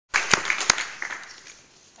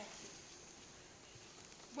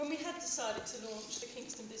decided to launch the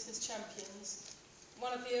Kingston Business Champions,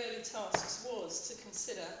 one of the early tasks was to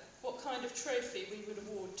consider what kind of trophy we would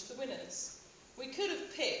award to the winners. We could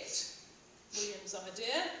have picked William's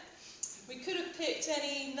idea. We could have picked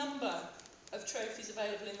any number of trophies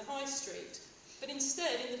available in the high street, but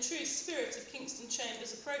instead, in the true spirit of Kingston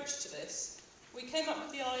Chamber's approach to this, we came up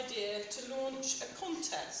with the idea to launch a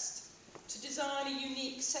contest to design a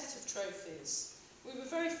unique set of trophies. We were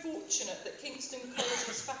very fortunate that Kingston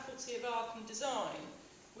College's Faculty of Art and Design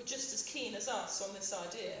were just as keen as us on this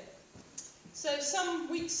idea. So some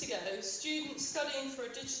weeks ago, students studying for a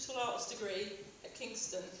digital arts degree at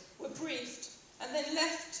Kingston were briefed and then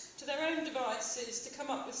left to their own devices to come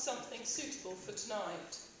up with something suitable for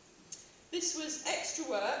tonight. This was extra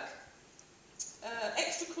work,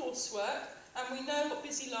 extra coursework, and we know what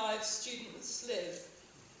busy lives students live.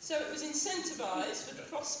 So it was incentivised with the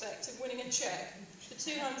prospect of winning a cheque for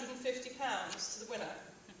 £250 to the winner.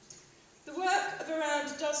 The work of around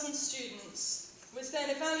a dozen students was then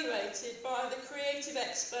evaluated by the creative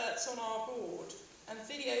experts on our board, and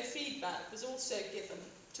video feedback was also given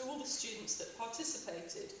to all the students that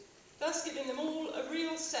participated, thus giving them all a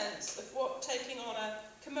real sense of what taking on a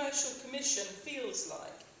commercial commission feels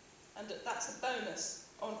like, and that's a bonus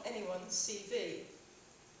on anyone's CV.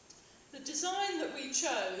 The design that we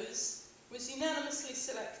chose was unanimously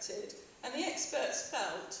selected, and the experts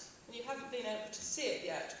felt, and you haven't been able to see it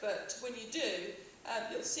yet, but when you do,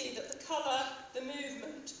 you'll see that the colour, the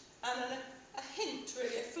movement, and a hint,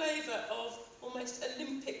 really, a flavour of almost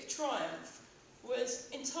Olympic triumph was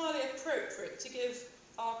entirely appropriate to give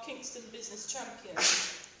our Kingston Business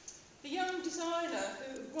Champions. The young designer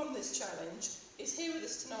who won this challenge is here with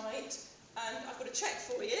us tonight, and I've got a cheque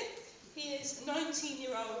for you. He is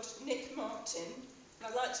 19-year-old Nick Martin, and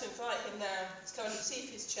I'd like to invite him now to come and receive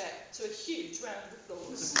his cheque, so a huge round of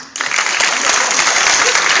applause.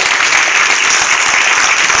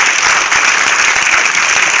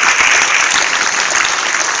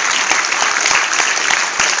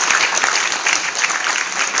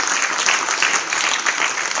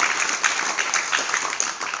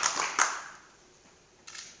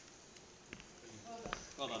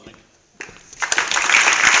 Well done, Nick.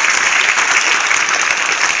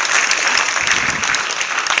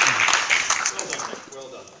 Well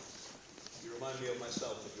done. You remind me of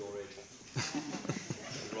myself at your age.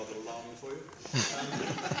 It's rather alarming for you.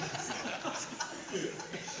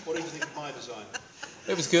 What did you think of my design?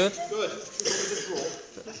 It was good. Good. Was it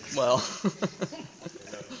draw? Well. No,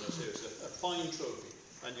 seriously, a fine trophy,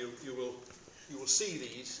 and you will see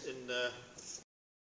these in